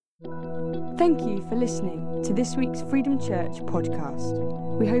Thank you for listening to this week's Freedom Church podcast.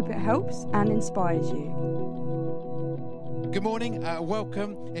 We hope it helps and inspires you. Good morning,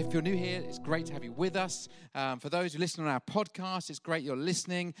 welcome. If you're new here, it's great to have you with us. For those who listen on our podcast, it's great you're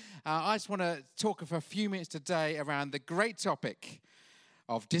listening. I just want to talk for a few minutes today around the great topic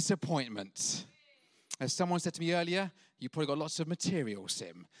of disappointment. As someone said to me earlier, you probably got lots of material,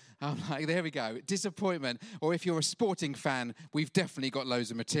 Sim. I'm like, there we go, disappointment. Or if you're a sporting fan, we've definitely got loads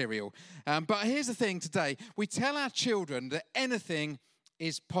of material. But here's the thing today. We tell our children that anything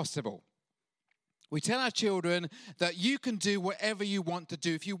is possible. We tell our children that you can do whatever you want to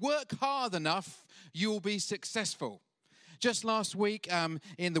do. If you work hard enough, you'll be successful. Just last week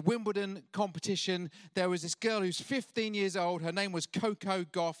in the Wimbledon competition, there was this girl who's 15 years old. Her name was Coco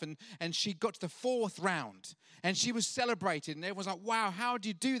Gauff, and she got to the fourth round. And she was celebrated, and everyone's like, wow, how do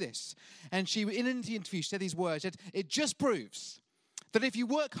you do this? And she, in an interview, she said these words, it just proves that if you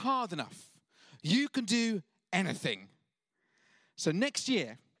work hard enough, you can do anything. So next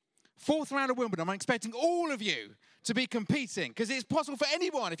year, fourth round of Wimbledon, I'm expecting all of you to be competing, because it's possible for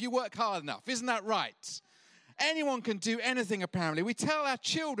anyone if you work hard enough. Isn't that right? Anyone can do anything, apparently. We tell our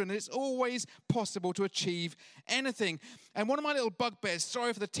children that it's always possible to achieve anything. And one of my little bugbears,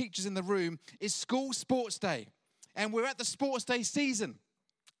 sorry for the teachers in the room, is school sports day. And we're at the sports day season.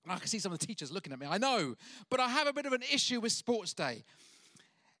 I can see some of the teachers looking at me, I know. But I have a bit of an issue with sports day.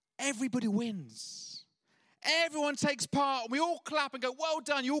 Everybody wins. Everyone takes part. We all clap and go, well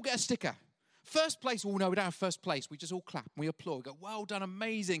done, you all get a sticker. First place, oh no, we don't have first place. We just all clap and we applaud. We go, well done,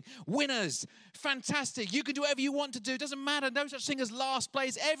 amazing. Winners, fantastic. You can do whatever you want to do. Doesn't matter. No such thing as last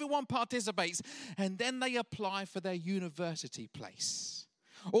place. Everyone participates. And then they apply for their university place.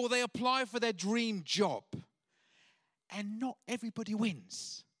 Or they apply for their dream job. And not everybody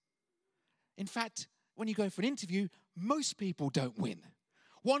wins. In fact, when you go for an interview, most people don't win.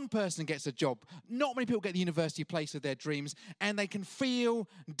 One person gets a job. Not many people get the university place of their dreams. And they can feel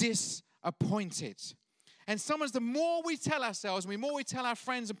disappointed. And sometimes the more we tell ourselves, and the more we tell our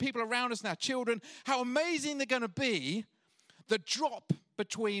friends and people around us and our children how amazing they're going to be, the drop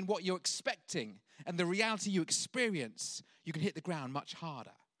between what you're expecting and the reality you experience, you can hit the ground much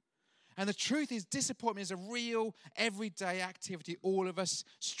harder. And the truth is, disappointment is a real everyday activity all of us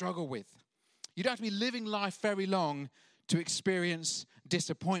struggle with. You don't have to be living life very long to experience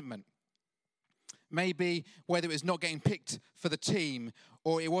disappointment. Maybe whether it was not getting picked for the team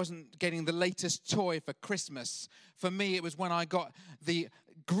or it wasn't getting the latest toy for Christmas. For me, it was when I got the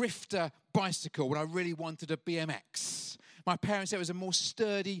Grifter bicycle when I really wanted a BMX. My parents said it was a more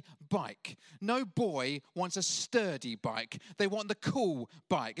sturdy bike. No boy wants a sturdy bike. They want the cool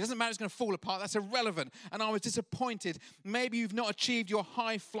bike. It doesn't matter if it's going to fall apart. That's irrelevant. And I was disappointed. Maybe you've not achieved your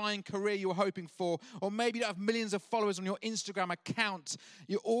high-flying career you were hoping for, or maybe you don't have millions of followers on your Instagram account.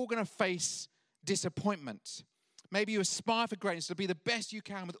 You're all going to face disappointment. Maybe you aspire for greatness, to be the best you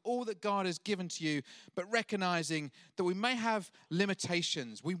can with all that God has given to you, but recognizing that we may have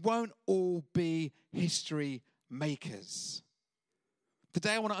limitations. We won't all be history makers.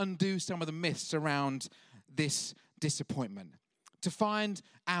 Today I want to undo some of the myths around this disappointment, to find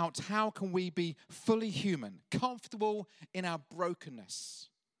out how can we be fully human, comfortable in our brokenness,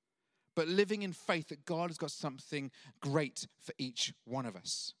 but living in faith that God has got something great for each one of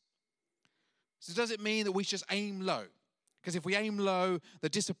us. So does it mean that we just aim low? Because if we aim low, the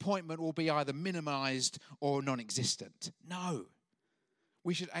disappointment will be either minimized or non-existent. No.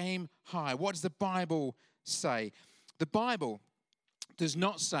 We should aim high. What does the Bible say? The Bible does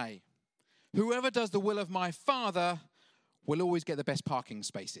not say, whoever does the will of my Father will always get the best parking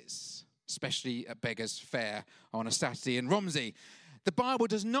spaces, especially at Beggar's Fair on a Saturday in Romsey. The Bible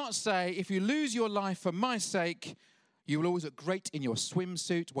does not say, if you lose your life for my sake, you will always look great in your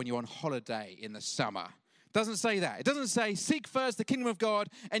swimsuit when you're on holiday in the summer. It doesn't say that. It doesn't say, seek first the kingdom of God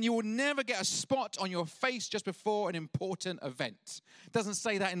and you will never get a spot on your face just before an important event. It doesn't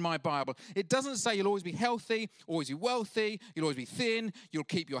say that in my Bible. It doesn't say you'll always be healthy, always be wealthy, you'll always be thin, you'll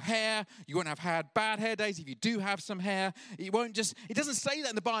keep your hair, you won't have had bad hair days if you do have some hair. It doesn't say that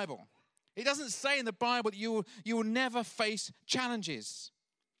in the Bible. It doesn't say in the Bible that you will never face challenges.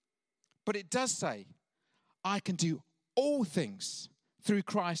 But it does say, I can do all things through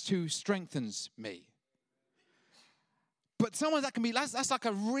Christ who strengthens me. But sometimes that's like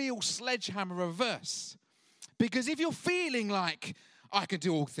a real sledgehammer of verse. Because if you're feeling like, I can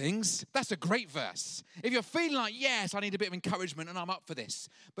do all things, that's a great verse. If you're feeling like, yes, I need a bit of encouragement and I'm up for this.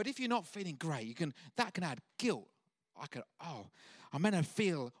 But if you're not feeling great, that can add guilt I'm going to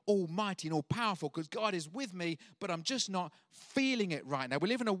feel almighty and all powerful because God is with me, but I'm just not feeling it right now. We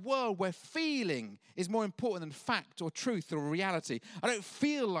live in a world where feeling is more important than fact or truth or reality. I don't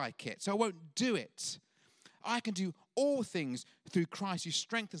feel like it, so I won't do it. I can do all things through Christ who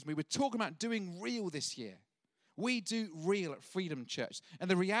strengthens me. We're talking about doing real this year. We do real at Freedom Church. And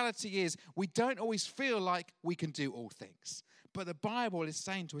the reality is we don't always feel like we can do all things. But the Bible is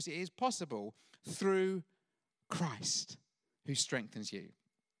saying to us it is possible through Christ who strengthens you.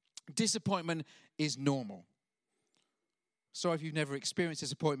 Disappointment is normal. Sorry if you've never experienced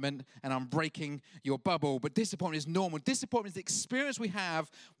disappointment and I'm breaking your bubble, but disappointment is normal. Disappointment is the experience we have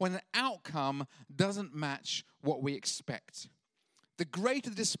when the outcome doesn't match what we expect. The greater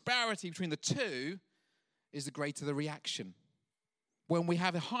the disparity between the two is the greater the reaction. When we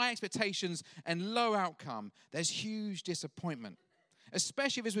have high expectations and low outcome, there's huge disappointment.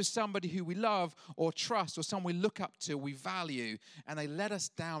 Especially if it's with somebody who we love or trust or someone we look up to, we value, and they let us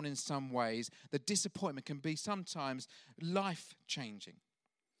down in some ways, the disappointment can be sometimes life-changing.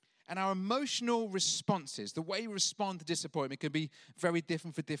 And our emotional responses, the way we respond to disappointment can be very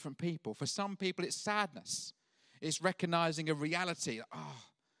different for different people. For some people, it's sadness. It's recognizing a reality.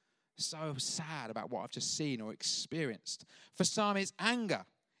 So sad about what I've just seen or experienced. For some, it's anger.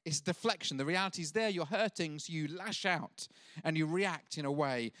 It's deflection. The reality is there. You're hurting, so you lash out and you react in a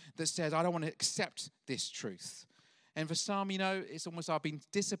way that says, I don't want to accept this truth. And for some, it's almost I've been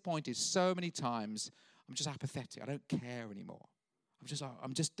disappointed so many times, I'm just apathetic. I don't care anymore.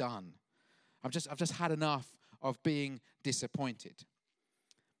 I'm just done. I've just had enough of being disappointed.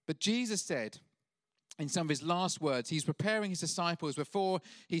 But Jesus said, in some of his last words, he's preparing his disciples before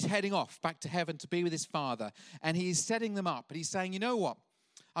he's heading off back to heaven to be with his Father. And he's setting them up. And he's saying, you know what?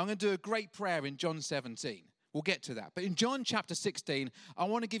 I'm going to do a great prayer in John 17. We'll get to that. But in John chapter 16, I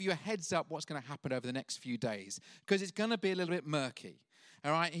want to give you a heads up what's going to happen over the next few days because it's going to be a little bit murky.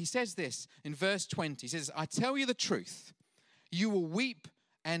 All right? He says this in verse 20. He says, I tell you the truth. You will weep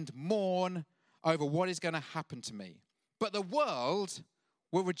and mourn over what is going to happen to me. But the world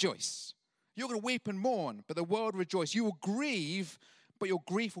will rejoice. You're going to weep and mourn, but the world will rejoice. You will grieve, but your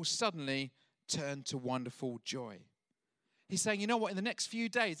grief will suddenly turn to wonderful joy. He's saying, you know what, in the next few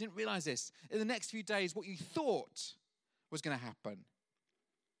days, didn't realize this, in the next few days, what you thought was going to happen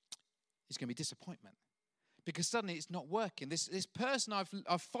is going to be disappointment. Because suddenly it's not working. This person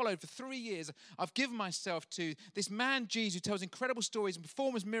I've followed for 3 years, I've given myself to, this man Jesus who tells incredible stories and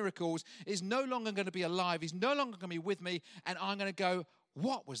performs miracles, is no longer going to be alive. He's no longer going to be with me. And I'm going to go,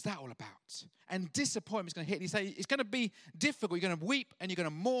 what was that all about? And disappointment's going to hit. And he's saying it's going to be difficult. You're going to weep and you're going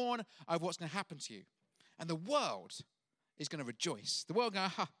to mourn over what's going to happen to you. And the world is going to rejoice. The world going,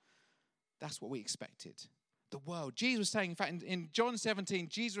 that's what we expected. The world. Jesus was saying, in fact, in John 17,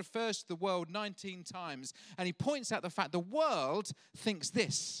 Jesus refers to the world 19 times, and he points out the fact the world thinks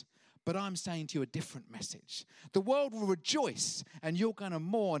this, but I'm saying to you a different message. The world will rejoice, and you're going to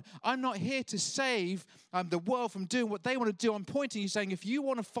mourn. I'm not here to save the world from doing what they want to do. I'm pointing you, saying, if you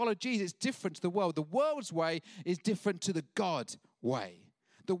want to follow Jesus, it's different to the world. The world's way is different to the God way.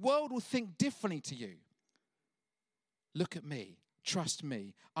 The world will think differently to you. Look at me. Trust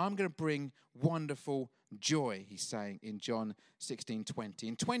me. I'm going to bring wonderful joy, he's saying in John 16:20.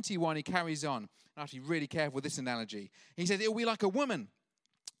 In 21, he carries on. I have to be really careful with this analogy. He says, it will be like a woman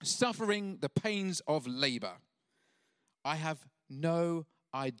suffering the pains of labor. I have no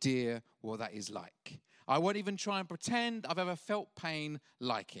idea what that is like. I won't even try and pretend I've ever felt pain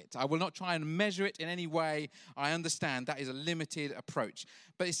like it. I will not try and measure it in any way. I understand that is a limited approach.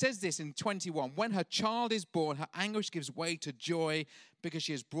 But it says this in 21, when her child is born, her anguish gives way to joy because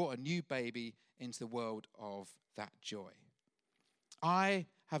she has brought a new baby into the world of that joy. I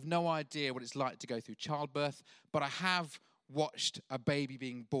have no idea what it's like to go through childbirth, but I have watched a baby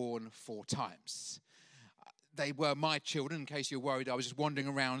being born 4 times. They were my children, in case you're worried. I was just wandering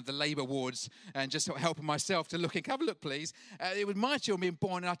around the labour wards and just sort of helping myself to look. Have a look, please. It was my children being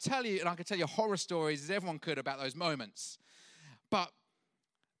born, and I could tell you horror stories, as everyone could, about those moments. But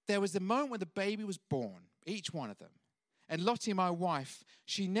there was the moment when the baby was born, each one of them. And Lottie, my wife,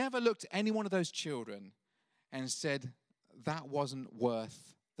 she never looked at any one of those children and said, that wasn't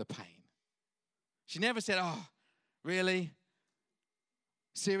worth the pain. She never said, oh, really?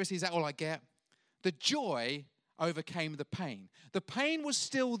 Seriously, is that all I get? The joy overcame the pain. The pain was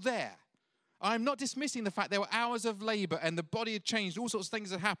still there. I'm not dismissing the fact there were hours of labor and the body had changed, all sorts of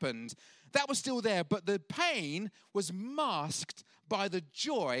things had happened. That was still there, but the pain was masked by the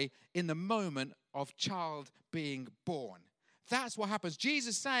joy in the moment of child being born. That's what happens.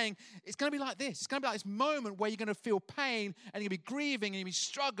 Jesus is saying it's going to be like this. It's going to be like this moment where you're going to feel pain and you're going to be grieving and you're going to be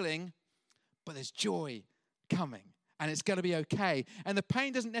struggling, but there's joy coming. and it's going to be okay. And the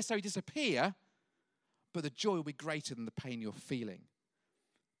pain doesn't necessarily disappear, but the joy will be greater than the pain you're feeling.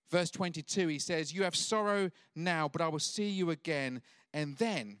 Verse 22, he says, you have sorrow now, but I will see you again, and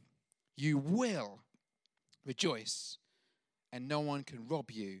then you will rejoice, and no one can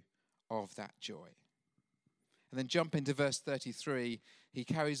rob you of that joy. And then jump into verse 33. He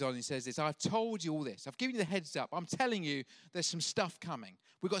carries on. He says this, I've told you all this. I've given you the heads up. I'm telling you there's some stuff coming.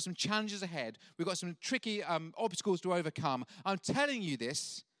 We've got some challenges ahead. We've got some tricky obstacles to overcome. I'm telling you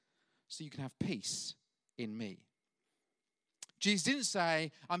this so you can have peace in me. Jesus didn't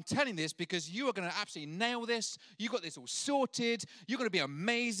say, I'm telling this because you are going to absolutely nail this. You got this all sorted. You're going to be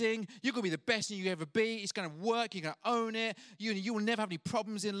amazing. You're going to be the best thing you ever be. It's going to work. You're going to own it. You will never have any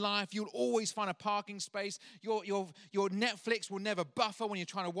problems in life. You'll always find a parking space. Your Netflix will never buffer when you're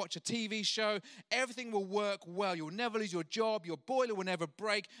trying to watch a TV show. Everything will work well. You'll never lose your job. Your boiler will never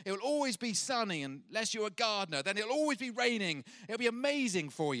break. It will always be sunny unless you're a gardener. Then it'll always be raining. It'll be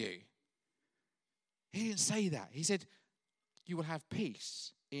amazing for you. He didn't say that. He said, you will have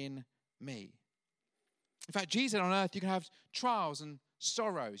peace in me. In fact, Jesus said on earth, you can have trials and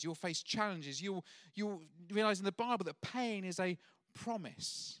sorrows. You'll face challenges. You'll realize in the Bible that pain is a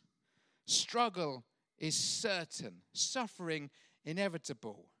promise. Struggle is certain. Suffering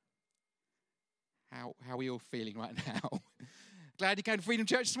inevitable. How are we all feeling right now? Glad you came to Freedom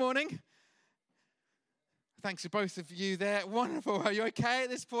Church this morning. Thanks to both of you there. Wonderful. Are you okay at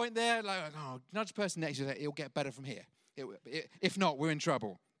this point there? Like, oh, nudge the person next to you. It'll get better from here. If not, we're in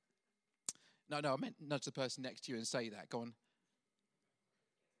trouble. No, I meant nudge the person next to you and say that. Go on.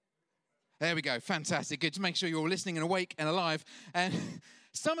 There we go. Fantastic. Good to make sure you're all listening and awake and alive. And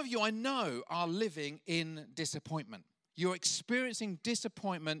some of you I know are living in disappointment. You're experiencing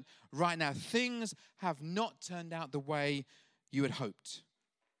disappointment right now. Things have not turned out the way you had hoped.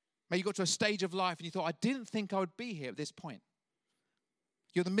 Maybe you got to a stage of life and you thought, I didn't think I would be here at this point.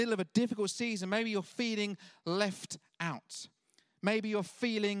 You're in the middle of a difficult season. Maybe you're feeling left out. Maybe you're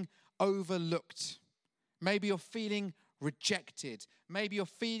feeling overlooked. Maybe you're feeling rejected. Maybe you're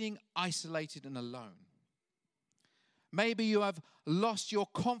feeling isolated and alone. Maybe you have lost your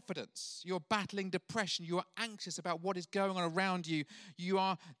confidence. You're battling depression. You are anxious about what is going on around you. You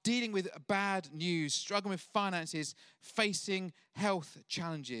are dealing with bad news, struggling with finances, facing health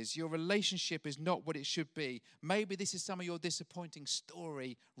challenges. Your relationship is not what it should be. Maybe this is some of your disappointing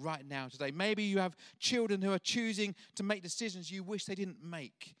story right now today. Maybe you have children who are choosing to make decisions you wish they didn't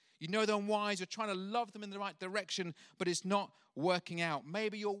make. You know they're unwise. You're trying to love them in the right direction, but it's not working out.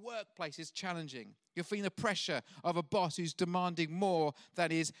 Maybe your workplace is challenging. You're feeling the pressure of a boss who's demanding more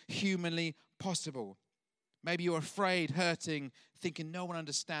than is humanly possible. Maybe you're afraid, hurting, thinking no one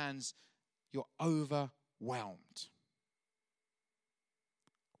understands. You're overwhelmed.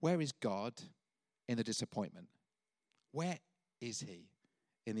 Where is God in the disappointment? Where is he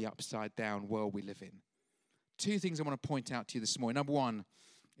in the upside down world we live in? Two things I want to point out to you this morning. Number one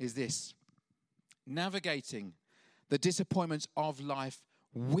is this: navigating the disappointments of life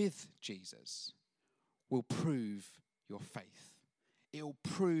with Jesus will prove your faith. It will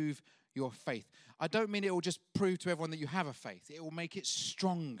prove your faith. I don't mean it will just prove to everyone that you have a faith. It will make it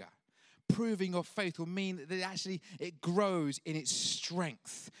stronger. Proving your faith will mean that it grows in its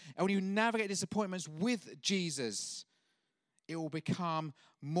strength. And when you navigate disappointments with Jesus, it will become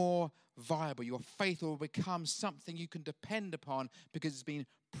more viable. Your faith will become something you can depend upon because it's been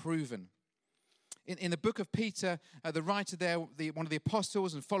proven. In the book of Peter, the writer there, one of the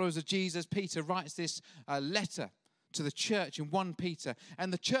apostles and followers of Jesus, Peter writes this letter to the church in 1 Peter.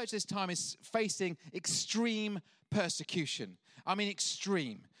 And the church this time is facing extreme persecution. I mean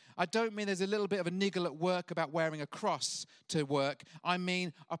extreme. I don't mean there's a little bit of a niggle at work about wearing a cross to work. I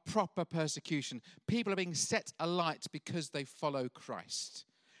mean a proper persecution. People are being set alight because they follow Christ.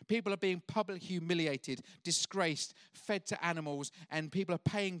 People are being publicly humiliated, disgraced, fed to animals, and people are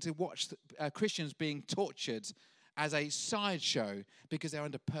paying to watch Christians being tortured as a sideshow because they're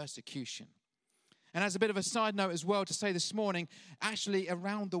under persecution. And as a bit of a side note as well to say this morning, actually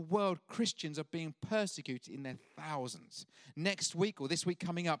around the world, Christians are being persecuted in their thousands. Next week, or this week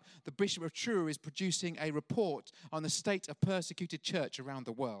coming up, the Bishop of Truro is producing a report on the state of persecuted church around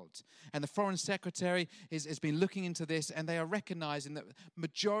the world. And the Foreign Secretary has been looking into this, and they are recognizing that the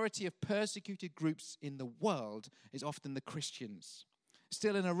majority of persecuted groups in the world is often the Christians.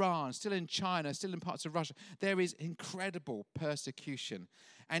 Still in Iran, still in China, still in parts of Russia, there is incredible persecution.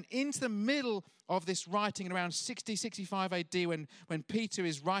 And into the middle of this writing, around 60, 65 AD, when Peter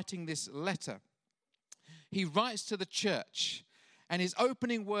is writing this letter, he writes to the church. And his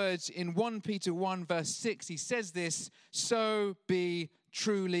opening words in 1 Peter 1 verse 6, he says this: "So be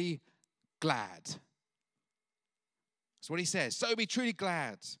truly glad." That's what he says. So be truly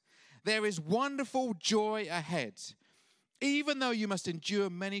glad. There is wonderful joy ahead. Even though you must endure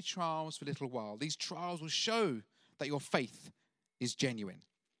many trials for a little while, these trials will show that your faith is genuine.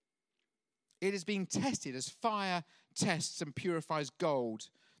 It is being tested as fire tests and purifies gold,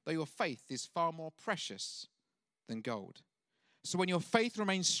 though your faith is far more precious than gold. So when your faith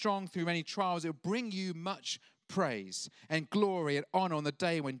remains strong through many trials, it will bring you much praise and glory and honor on the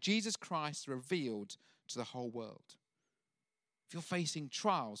day when Jesus Christ is revealed to the whole world. If you're facing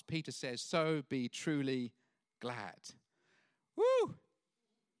trials, Peter says, so be truly glad. Woo!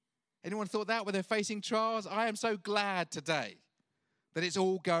 Anyone thought that when they're facing trials? I am so glad today that it's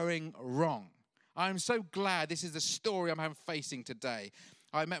all going wrong. I'm so glad this is the story I'm facing today.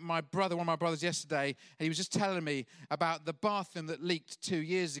 I met my brother, one of my brothers yesterday, and he was just telling me about the bathroom that leaked 2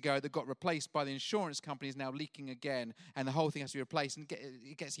 years ago that got replaced by the insurance company is now leaking again, and the whole thing has to be replaced, and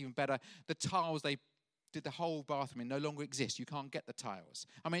it gets even better. The tiles they did the whole bathroom in no longer exist. You can't get the tiles.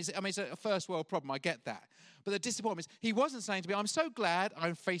 I mean, it's a first world problem. I get that. But the disappointment is he wasn't saying to me, I'm so glad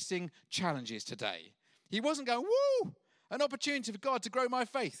I'm facing challenges today. He wasn't going, woo, an opportunity for God to grow my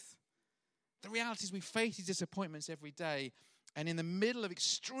faith. The reality is we face these disappointments every day. And in the middle of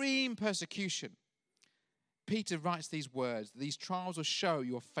extreme persecution, Peter writes these words, these trials will show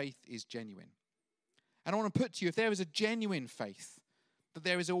your faith is genuine. And I want to put to you, if there is a genuine faith, that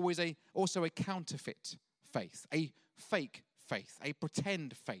there is always also a counterfeit faith, a fake faith, a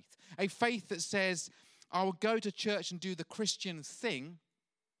pretend faith, a faith that says, I will go to church and do the Christian thing,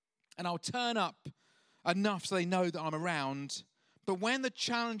 and I'll turn up enough so they know that I'm around, but when the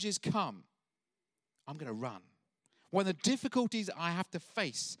challenges come, I'm going to run. When the difficulties I have to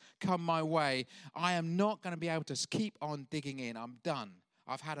face come my way, I am not going to be able to keep on digging in. I'm done.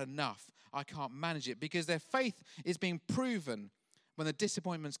 I've had enough. I can't manage it, because their faith is being proven when the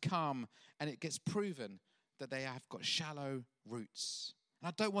disappointments come, and it gets proven that they have got shallow roots. And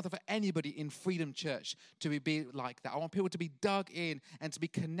I don't want that for anybody in Freedom Church to be like that. I want people to be dug in and to be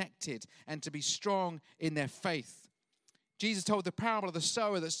connected and to be strong in their faith. Jesus told the parable of the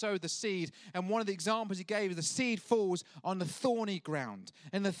sower that sowed the seed, and one of the examples he gave is the seed falls on the thorny ground.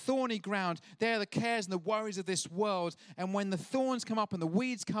 And the thorny ground, there are the cares and the worries of this world, and when the thorns come up and the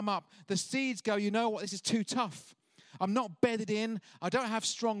weeds come up, the seeds go, you know what, this is too tough. I'm not bedded in, I don't have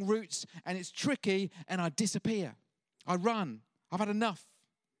strong roots, and it's tricky, and I disappear. I run. I've had enough.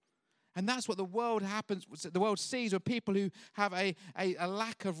 And that's what the world sees with people who have a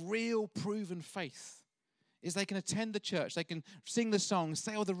lack of real proven faith. Is they can attend the church, they can sing the songs,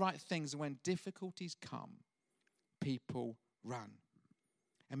 say all the right things, and when difficulties come, people run.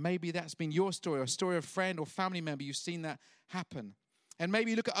 And maybe that's been your story, or a story of a friend or family member, you've seen that happen. And maybe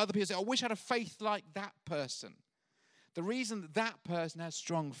you look at other people and say, I wish I had a faith like that person. The reason that person has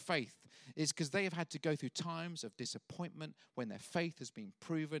strong faith is because they have had to go through times of disappointment when their faith has been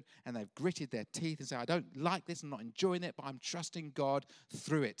proven, and they've gritted their teeth and say, I don't like this, I'm not enjoying it, but I'm trusting God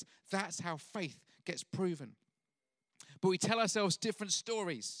through it. That's how faith gets proven. But we tell ourselves different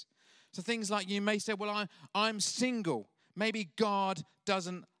stories. So things like, you may say, well, I'm single. Maybe God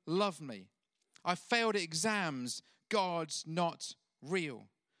doesn't love me. I failed at exams. God's not real.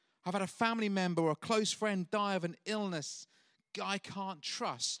 I've had a family member or a close friend die of an illness. I can't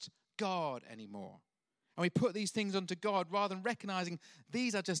trust God anymore. And we put these things onto God rather than recognizing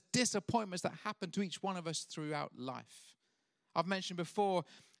these are just disappointments that happen to each one of us throughout life. I've mentioned before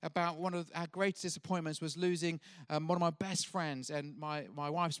about one of our greatest disappointments was losing one of my best friends and my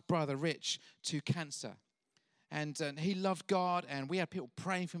wife's brother, Rich, to cancer. And he loved God, and we had people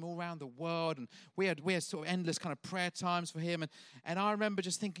praying for him all around the world, and we had sort of endless kind of prayer times for him. And I remember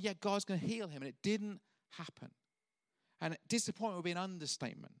just thinking, yeah, God's going to heal him, and it didn't happen. And disappointment would be an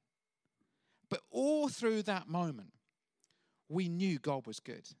understatement. But all through that moment, we knew God was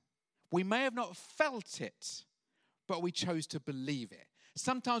good. We may have not felt it, but we chose to believe it.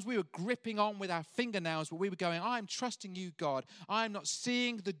 Sometimes we were gripping on with our fingernails, but we were going, I'm trusting you, God. I'm not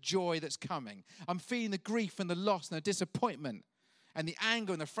seeing the joy that's coming. I'm feeling the grief and the loss and the disappointment and the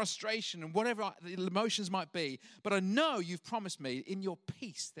anger and the frustration and whatever the emotions might be. But I know you've promised me in your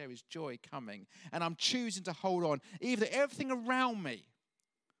peace there is joy coming. And I'm choosing to hold on. Even though everything around me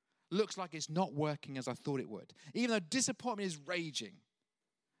looks like it's not working as I thought it would. Even though disappointment is raging,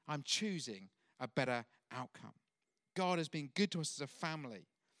 I'm choosing a better outcome. God has been good to us as a family.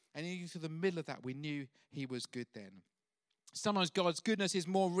 And even through the middle of that, we knew he was good then. Sometimes God's goodness is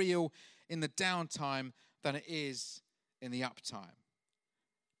more real in the downtime than it is in the uptime.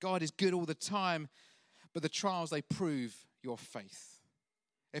 God is good all the time, but the trials, they prove your faith.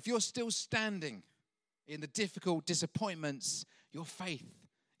 If you're still standing in the difficult disappointments, your faith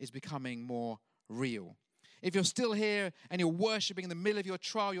is becoming more real. If you're still here and you're worshiping in the middle of your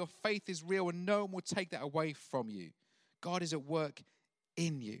trial, your faith is real and no one will take that away from you. God is at work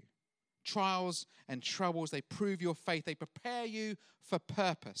in you. Trials and troubles, they prove your faith. They prepare you for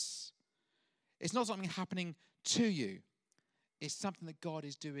purpose. It's not something happening to you. It's something that God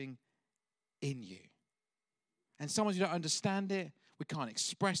is doing in you. And sometimes you don't understand it. We can't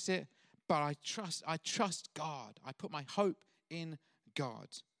express it. But I trust God. I put my hope in God.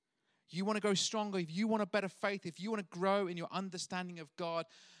 You want to go stronger, if you want a better faith, if you want to grow in your understanding of God,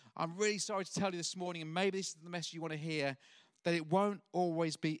 I'm really sorry to tell you this morning, and maybe this is the message you want to hear, that it won't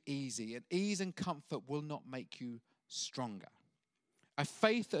always be easy. And ease and comfort will not make you stronger. A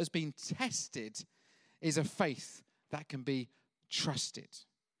faith that has been tested is a faith that can be trusted.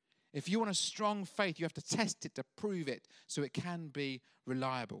 If you want a strong faith, you have to test it to prove it so it can be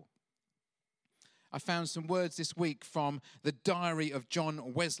reliable. I found some words this week from the diary of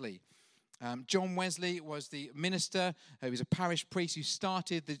John Wesley. John Wesley was the minister, he was a parish priest who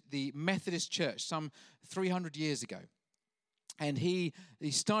started the Methodist Church some 300 years ago. And he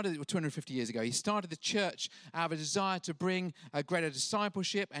started, 250 years ago, he started the church out of a desire to bring a greater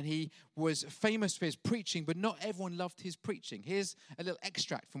discipleship, and he was famous for his preaching, but not everyone loved his preaching. Here's a little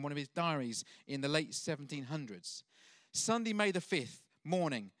extract from one of his diaries in the late 1700s. Sunday, May the 5th,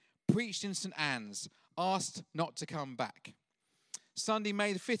 morning, preached in St. Anne's, asked not to come back. Sunday,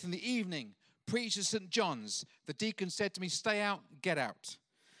 May the 5th in the evening, preached at St. John's. The deacon said to me, stay out, get out.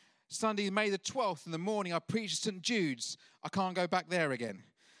 Sunday, May the 12th in the morning, I preached at St. Jude's. I can't go back there again.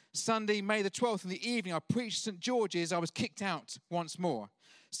 Sunday, May the 12th in the evening, I preached at St. George's. I was kicked out once more.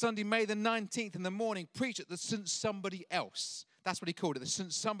 Sunday, May the 19th in the morning, preached at the St. Somebody Else. That's what he called it, the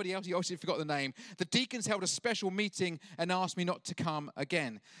St. Somebody Else. He obviously forgot the name. The deacons held a special meeting and asked me not to come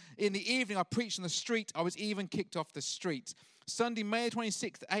again. In the evening, I preached on the street. I was even kicked off the street. Sunday, May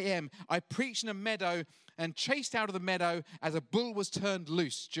 26th a.m., I preached in a meadow and chased out of the meadow as a bull was turned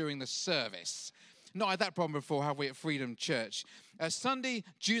loose during the service. Not had that problem before, have we, at Freedom Church? Sunday,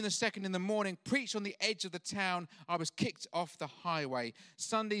 June the 2nd in the morning, preached on the edge of the town. I was kicked off the highway.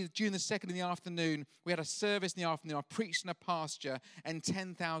 Sunday, June the 2nd in the afternoon, we had a service in the afternoon. I preached in a pasture and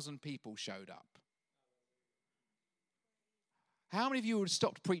 10,000 people showed up. How many of you would have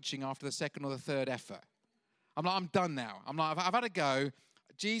stopped preaching after the second or the third effort? I'm done now. I've had a go.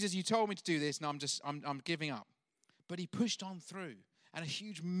 Jesus, you told me to do this, and I'm giving up. But he pushed on through. And a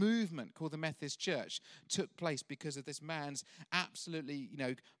huge movement called the Methodist Church took place because of this man's absolutely,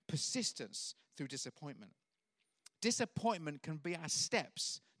 persistence through disappointment. Disappointment can be our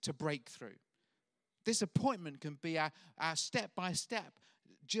steps to breakthrough. Disappointment can be our step-by-step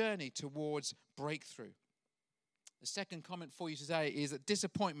journey towards breakthrough. The second comment for you today is that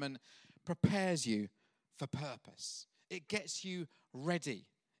disappointment prepares you for purpose. It gets you ready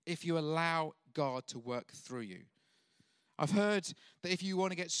if you allow God to work through you. I've heard that if you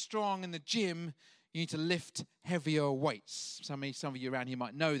want to get strong in the gym, you need to lift heavier weights. Some of you around here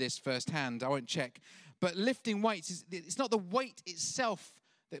might know this firsthand. I won't check. But lifting weights, it's not the weight itself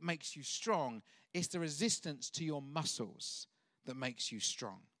that makes you strong. It's the resistance to your muscles that makes you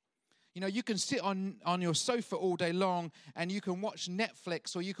strong. You can sit on your sofa all day long and you can watch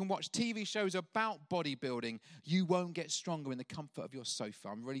Netflix or you can watch TV shows about bodybuilding. You won't get stronger in the comfort of your sofa.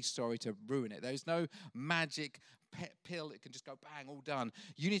 I'm really sorry to ruin it. There's no magic pill that can just go bang, all done.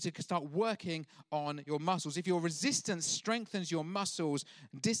 You need to start working on your muscles. If your resistance strengthens your muscles,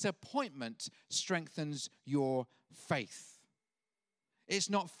 disappointment strengthens your faith. It's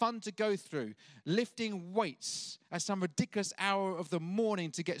not fun to go through. Lifting weights at some ridiculous hour of the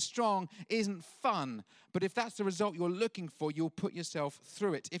morning to get strong isn't fun. But if that's the result you're looking for, you'll put yourself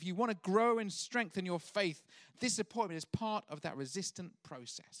through it. If you want to grow and strengthen your faith, disappointment is part of that resistant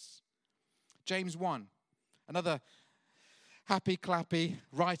process. James 1, another happy, clappy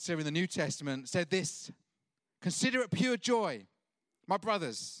writer in the New Testament, said this: consider it pure joy, my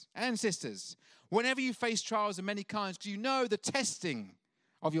brothers and sisters, whenever you face trials of many kinds, because you know the testing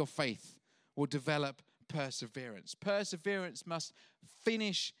of your faith will develop perseverance. Perseverance must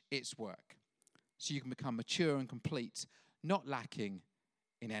finish its work so you can become mature and complete, not lacking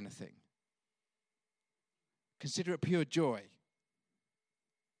in anything. Consider it pure joy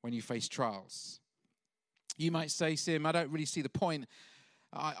when you face trials. You might say, Sim, I don't really see the point.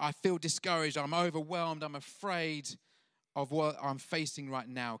 I feel discouraged. I'm overwhelmed. I'm afraid of what I'm facing right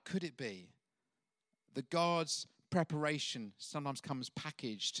now. Could it be that God's preparation sometimes comes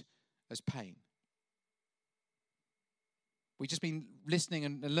packaged as pain? We've just been listening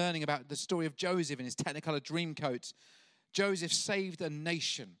and learning about the story of Joseph in his Technicolor Dreamcoat. Joseph saved a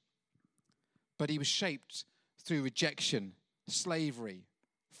nation, but he was shaped through rejection, slavery,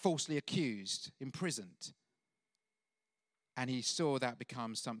 falsely accused, imprisoned. And he saw that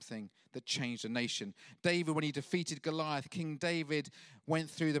become something that changed a nation. David, when he defeated Goliath, King David went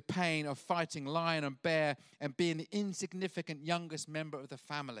through the pain of fighting lion and bear and being the insignificant youngest member of the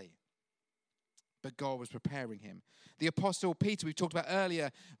family. But God was preparing him. The Apostle Peter, we talked about earlier,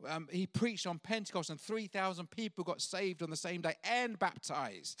 he preached on Pentecost and 3,000 people got saved on the same day and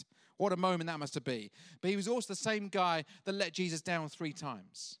baptized. What a moment that must have been. But he was also the same guy that let Jesus down 3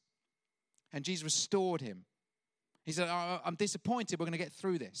 times. And Jesus restored him. He said, I'm disappointed. We're going to get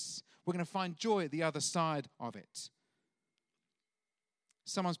through this. We're going to find joy at the other side of it.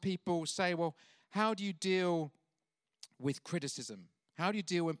 Sometimes people say, well, how do you deal with criticism? How do you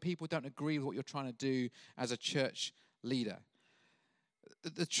deal when people don't agree with what you're trying to do as a church leader?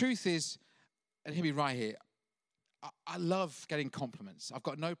 The truth is, and hear me right here, I love getting compliments. I've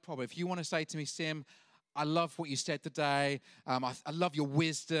got no problem. If you want to say to me, Sim, I love what you said today. I love your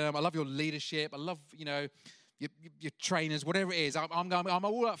wisdom. I love your leadership. I love, your trainers, whatever it is. I'm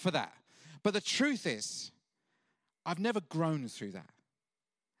all up for that. But the truth is, I've never grown through that.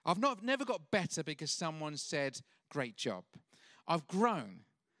 I've never got better because someone said, great job. I've grown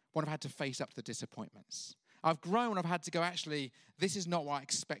when I've had to face up to the disappointments. I've grown when I've had to go, actually, this is not what I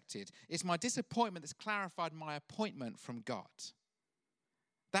expected. It's my disappointment that's clarified my appointment from God.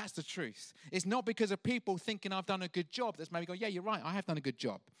 That's the truth. It's not because of people thinking I've done a good job that's maybe go, yeah, you're right, I have done a good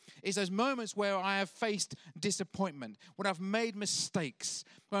job. It's those moments where I have faced disappointment, when I've made mistakes,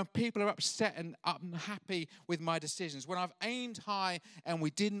 when people are upset and unhappy with my decisions, when I've aimed high and we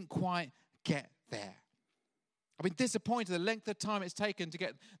didn't quite get there. I've been disappointed the length of time it's taken to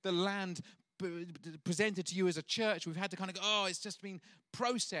get the land presented to you as a church. We've had to kind of go, it's just been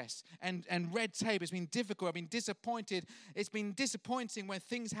process and red tape. It's been difficult. I've been disappointed. It's been disappointing when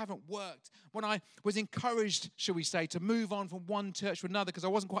things haven't worked. When I was encouraged, shall we say, to move on from one church to another because I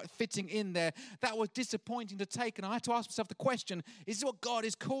wasn't quite fitting in there, that was disappointing to take. And I had to ask myself the question, is this what God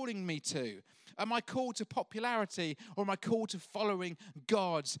is calling me to? Am I called to popularity or am I called to following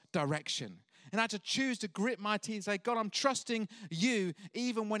God's direction? And I had to choose to grit my teeth and say, God, I'm trusting you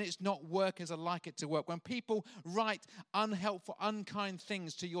even when it's not working as I like it to work. When people write unhelpful, unkind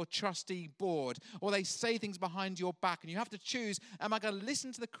things to your trustee board, or they say things behind your back, and you have to choose, am I going to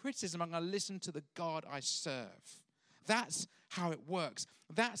listen to the criticism? Am I going to listen to the God I serve? That's how it works.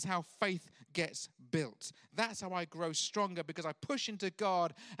 That's how faith gets built. That's how I grow stronger, because I push into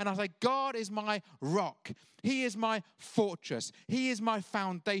God and I say, God is my rock. He is my fortress. He is my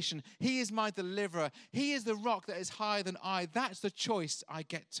foundation. He is my deliverer. He is the rock that is higher than I. That's the choice I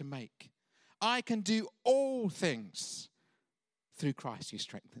get to make. I can do all things through Christ who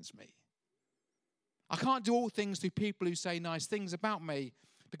strengthens me. I can't do all things through people who say nice things about me,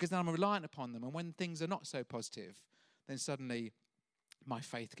 because then I'm reliant upon them. And when things are not so positive, then suddenly my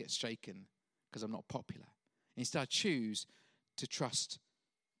faith gets shaken because I'm not popular. Instead, I choose to trust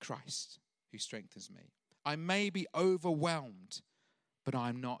Christ who strengthens me. I may be overwhelmed, but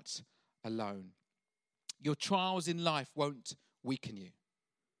I'm not alone. Your trials in life won't weaken you.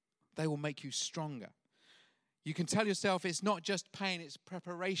 They will make you stronger. You can tell yourself it's not just pain, it's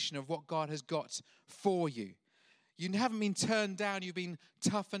preparation of what God has got for you. You haven't been turned down. You've been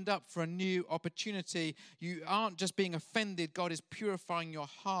toughened up for a new opportunity. You aren't just being offended. God is purifying your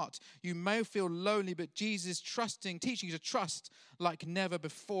heart. You may feel lonely, but Jesus is teaching you to trust like never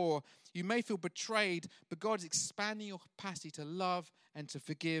before. You may feel betrayed, but God is expanding your capacity to love and to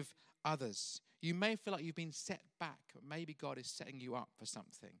forgive others. You may feel like you've been set back, but maybe God is setting you up for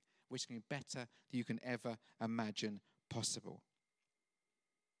something which can be better than you can ever imagine possible.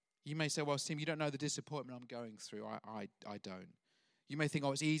 You may say, well, Sim, you don't know the disappointment I'm going through. I don't. You may think,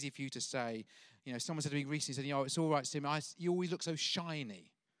 it's easy for you to say. Someone said to me recently, it's all right, Sim. You always look so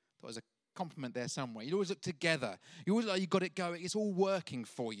shiny. That was a compliment there somewhere. You always look together. You always look like you've got it going. It's all working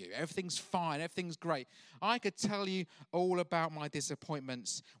for you. Everything's fine. Everything's great. I could tell you all about my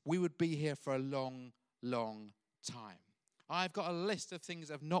disappointments. We would be here for a long, long time. I've got a list of things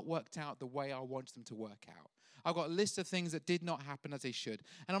that have not worked out the way I wanted them to work out. I've got a list of things that did not happen as they should.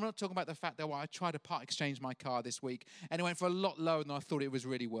 And I'm not talking about the fact that I tried to part exchange my car this week and it went for a lot lower than I thought it was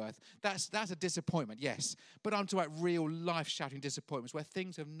really worth. That's a disappointment, yes. But I'm talking about real life-shattering disappointments where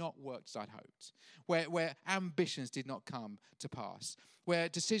things have not worked as I'd hoped, where ambitions did not come to pass, where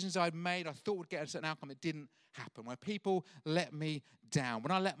decisions I'd made I thought would get a certain outcome that didn't happen, where people let me down,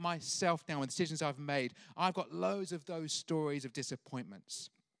 when I let myself down with decisions I've made. I've got loads of those stories of disappointments.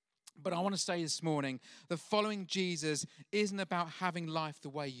 But I want to say this morning that following Jesus isn't about having life the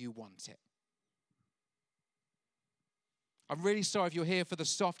way you want it. I'm really sorry if you're here for the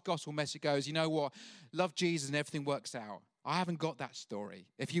soft gospel message. Goes, you know what? Love Jesus and everything works out. I haven't got that story.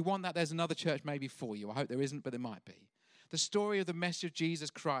 If you want that, there's another church maybe for you. I hope there isn't, but there might be. The story of the message of Jesus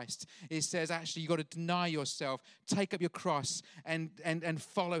Christ, it says actually you've got to deny yourself, take up your cross, and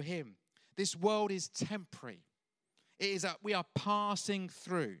follow him. This world is temporary. We are passing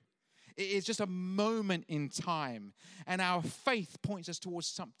through. It is just a moment in time. And our faith points us towards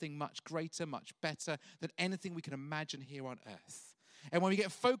something much greater, much better than anything we can imagine here on earth. And when we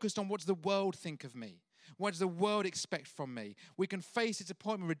get focused on what does the world think of me, what does the world expect from me, we can face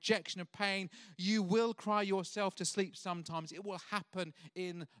disappointment, rejection, and pain. You will cry yourself to sleep sometimes. It will happen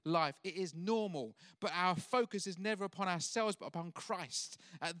in life. It is normal. But our focus is never upon ourselves, but upon Christ.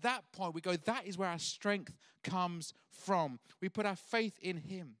 At that point, we go, that is where our strength comes from. We put our faith in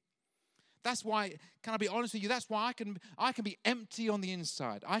him. That's why, can I be honest with you, that's why I can be empty on the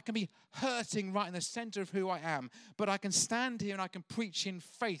inside. I can be hurting right in the center of who I am. But I can stand here and I can preach in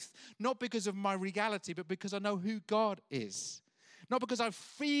faith, not because of my reality, but because I know who God is. Not because I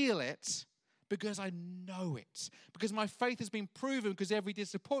feel it, because I know it. Because my faith has been proven, because every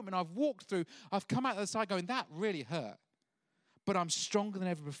disappointment I've walked through, I've come out the side going, that really hurt. But I'm stronger than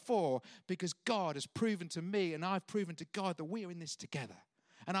ever before because God has proven to me and I've proven to God that we are in this together.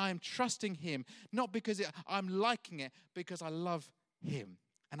 And I am trusting him, not because I'm liking it, because I love him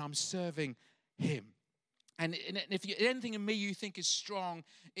and I'm serving him. And if anything in me you think is strong,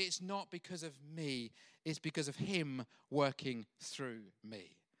 it's not because of me. It's because of him working through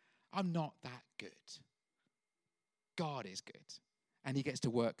me. I'm not that good. God is good. And he gets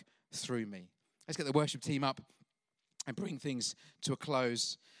to work through me. Let's get the worship team up and bring things to a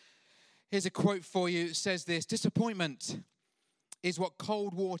close. Here's a quote for you. It says this: disappointment is what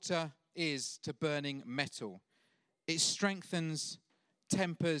cold water is to burning metal. It strengthens,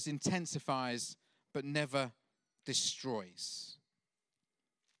 tempers, intensifies, but never destroys.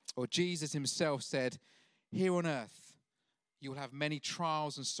 Or Jesus himself said, here on earth you will have many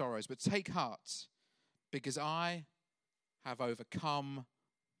trials and sorrows, but take heart, because I have overcome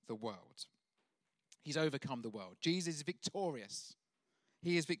the world. He's overcome the world. Jesus is victorious.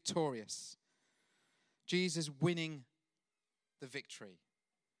 He is victorious. Jesus winning the victory.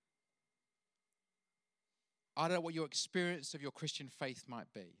 I don't know what your experience of your Christian faith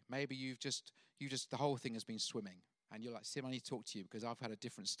might be. Maybe you just the whole thing has been swimming and you're like, Sim, I need to talk to you because I've had a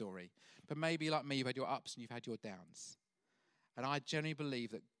different story. But maybe like me, you've had your ups and you've had your downs. And I genuinely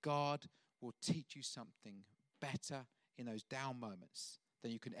believe that God will teach you something better in those down moments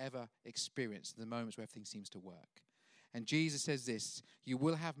than you can ever experience in the moments where everything seems to work. And Jesus says this: you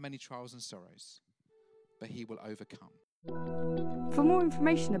will have many trials and sorrows, but he will overcome. For more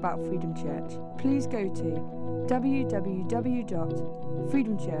information about Freedom Church, please go to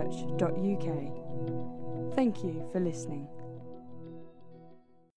www.freedomchurch.uk. Thank you for listening.